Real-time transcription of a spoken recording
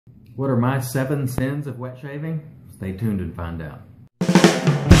What are my 7 sins of wet shaving? Stay tuned and find out.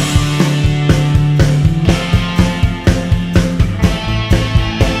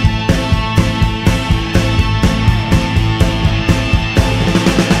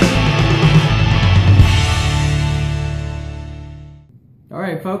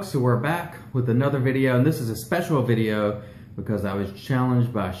 Alright folks, so we're back with another video, and this is a special video because I was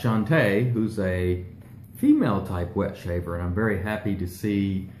challenged by Chantilly, who's a female type wet shaver, and I'm very happy to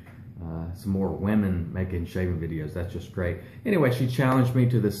see some more women making shaving videos. That's just great. Anyway, she challenged me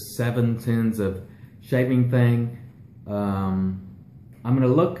to the 7 sins of shaving thing. I'm going to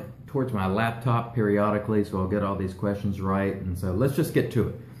look towards my laptop periodically so I'll get all these questions right, and so let's just get to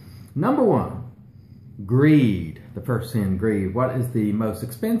it. Number 1. Greed. The first sin, greed. What is the most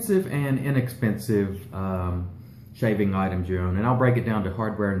expensive and inexpensive shaving items you own? And I'll break it down to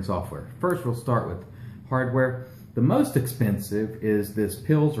hardware and software. First, we'll start with hardware. The most expensive is this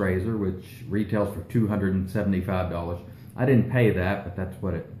Pills razor, which retails for $275. I didn't pay that, but that's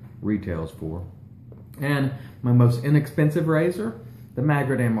what it retails for. And my most inexpensive razor, the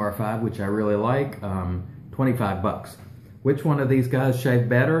Magret MR5, which I really like, 25 bucks. Which one of these guys shave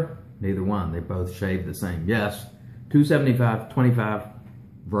better? Neither one. They both shave the same. Yes, $275, $25,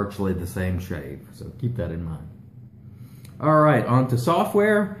 virtually the same shave. So keep that in mind. All right, on to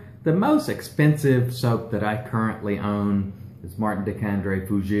software. The most expensive soap that I currently own is Martin de Candre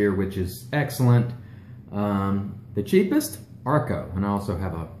Fougere, which is excellent. The cheapest, Arco, and I also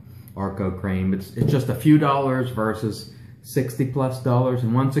have a Arco cream. It's just a few dollars versus $60+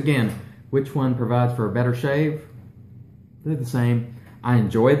 And once again, which one provides for a better shave? They're the same. I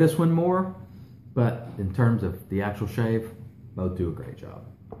enjoy this one more, but in terms of the actual shave, both do a great job.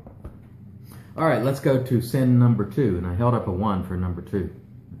 All right, let's go to sin number 2, and I held up a 1 for number 2.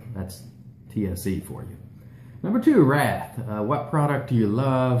 That's TSE for you. Number 2, wrath. What product do you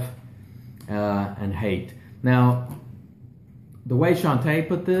love and hate? Now, the way Chantilly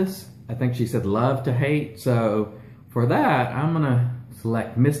put this, I think she said love to hate. So for that, I'm gonna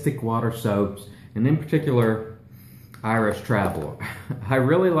select Mystic Water soaps, and in particular, Irish Traveler. I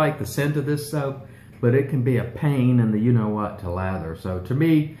really like the scent of this soap, but it can be a pain in the you-know-what to lather. So to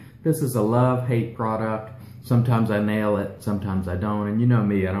me, this is a love-hate product. Sometimes I nail it, sometimes I don't. And you know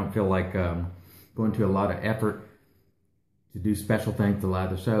me, I don't feel like going to a lot of effort to do special things to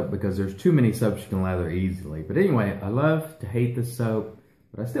lather soap because there's too many soaps you can lather easily. But anyway, I love to hate this soap,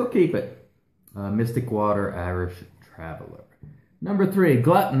 but I still keep it. Mystic Water Irish Traveler. Number 3,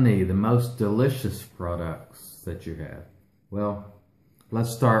 gluttony, the most delicious products that you have. Well,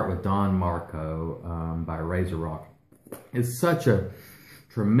 let's start with Don Marco by Razor Rock. It's such a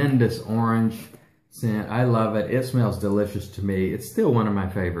tremendous orange scent. I love it. It smells delicious to me. It's still one of my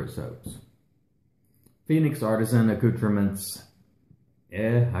favorite soaps. Phoenix Artisan Accoutrements,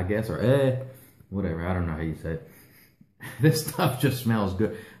 I guess, or whatever. I don't know how you say it. This stuff just smells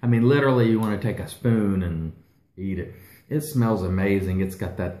good. I mean, literally, you want to take a spoon and eat it. It smells amazing. It's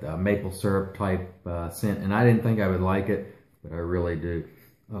got that maple syrup type scent, and I didn't think I would like it, but I really do.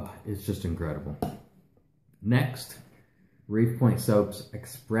 Oh, it's just incredible. Next, Reef Point Soaps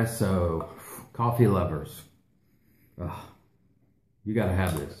Espresso. Coffee lovers. Oh, you gotta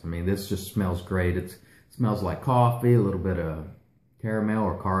have this. I mean, this just smells great. It smells like coffee, a little bit of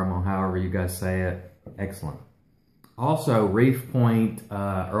caramel, however you guys say it. Excellent. Also, Reef Point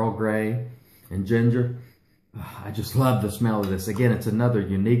Earl Grey and Ginger. Oh, I just love the smell of this. Again, it's another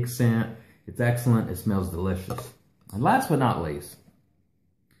unique scent. It's excellent. It smells delicious. And last but not least,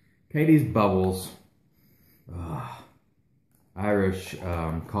 Katie's Bubbles. Oh, Irish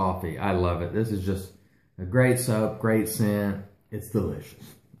coffee. I love it. This is just a great soap, great scent. It's delicious.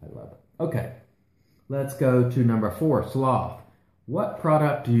 I love it. Okay, let's go to number 4, sloth. What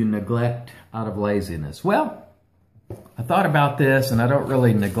product do you neglect out of laziness? Well, I thought about this, and I don't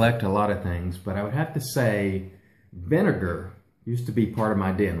really neglect a lot of things, but I would have to say vinegar used to be part of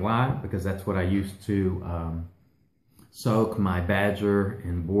my den. Why? Because that's what I used to soak my Badger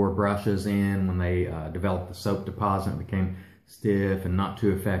and Boar brushes in when they developed the soap deposit and became stiff and not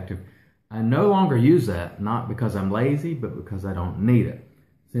too effective. I no longer use that, not because I'm lazy, but because I don't need it.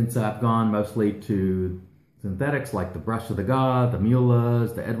 Since I've gone mostly to synthetics like the Brush of the God, the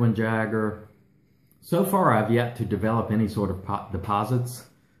Mulas, the Edwin Jagger, so far I've yet to develop any sort of deposits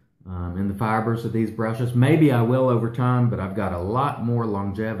in the fibers of these brushes. Maybe I will over time, but I've got a lot more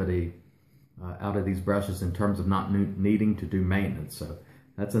longevity out of these brushes in terms of not needing to do maintenance. So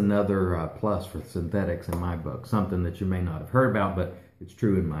that's another plus for synthetics in my book, something that you may not have heard about, but it's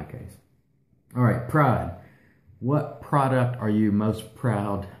true in my case. All right, pride. What product are you most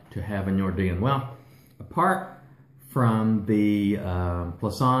proud to have in your den? Well, apart from the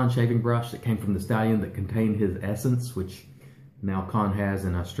Plaisance shaving brush that came from the stallion that contained his essence, which now Con has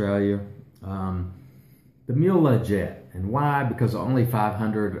in Australia. The Mule Jet. And why? Because only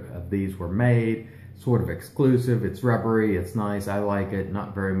 500 of these were made. Sort of exclusive. It's rubbery. It's nice. I like it.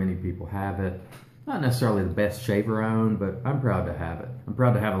 Not very many people have it. Not necessarily the best shaver I own, but I'm proud to have it. I'm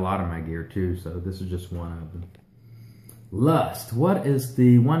proud to have a lot of my gear too, so this is just one of them. Lust. What is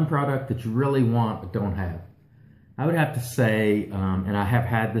the one product that you really want but don't have? I would have to say, and I have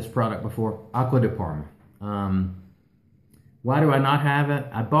had this product before, Acqua di Parma. Why do I not have it?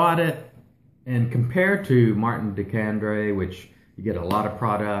 I bought it, and compared to Martin de Candre, which you get a lot of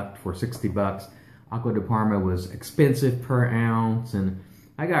product for 60 bucks, Acqua di Parma was expensive per ounce, and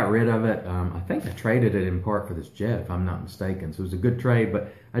I got rid of it. I think I traded it in part for this jet, if I'm not mistaken, so it was a good trade,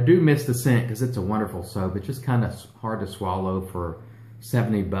 but I do miss the scent because it's a wonderful soap. It's just kind of hard to swallow for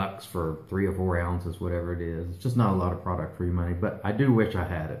 70 bucks for 3 or 4 ounces, whatever it is. It's just not a lot of product for your money, but I do wish I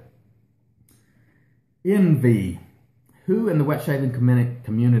had it. Envy. Who in the wet shaving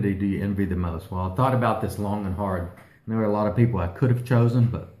community do you envy the most? Well, I thought about this long and hard. There were a lot of people I could have chosen,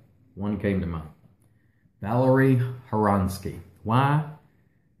 but one came to mind. Valerie Horonsky. Why?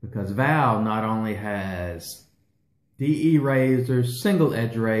 Because Val not only has DE razors, single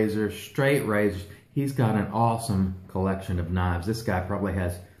edge razors, straight razors, he's got an awesome collection of knives. This guy probably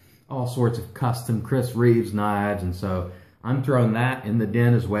has all sorts of custom Chris Reeves knives, and so I'm throwing that in the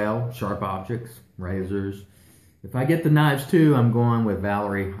den as well. Sharp objects, razors. If I get the knives too, I'm going with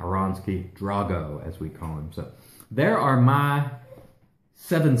Valerie Horonsky Drago, as we call him. So there are my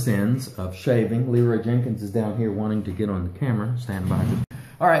 7 sins of shaving. Leroy Jenkins is down here wanting to get on the camera. Stand by.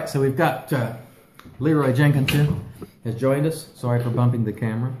 All right, so we've got Leroy Jenkins here, has joined us. Sorry for bumping the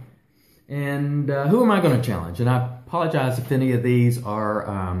camera. And who am I going to challenge? And I apologize if any of these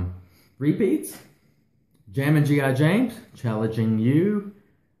are repeats. Jammin' G.I. James, challenging you.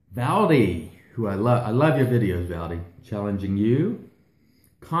 Valdi, who I love your videos, Valdi, challenging you.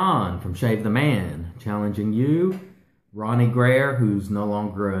 Con from Shave the Man, challenging you. Ronnie Greer, who's no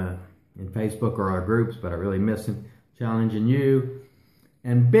longer in Facebook or our groups, but I really miss him, challenging you.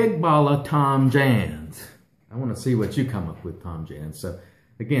 And Big Balla Tom Jans. I want to see what you come up with, Tom Jans. So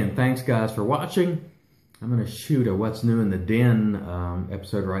again, thanks guys for watching. I'm going to shoot a What's New in the Den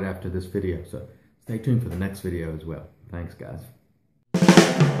episode right after this video. So stay tuned for the next video as well. Thanks guys.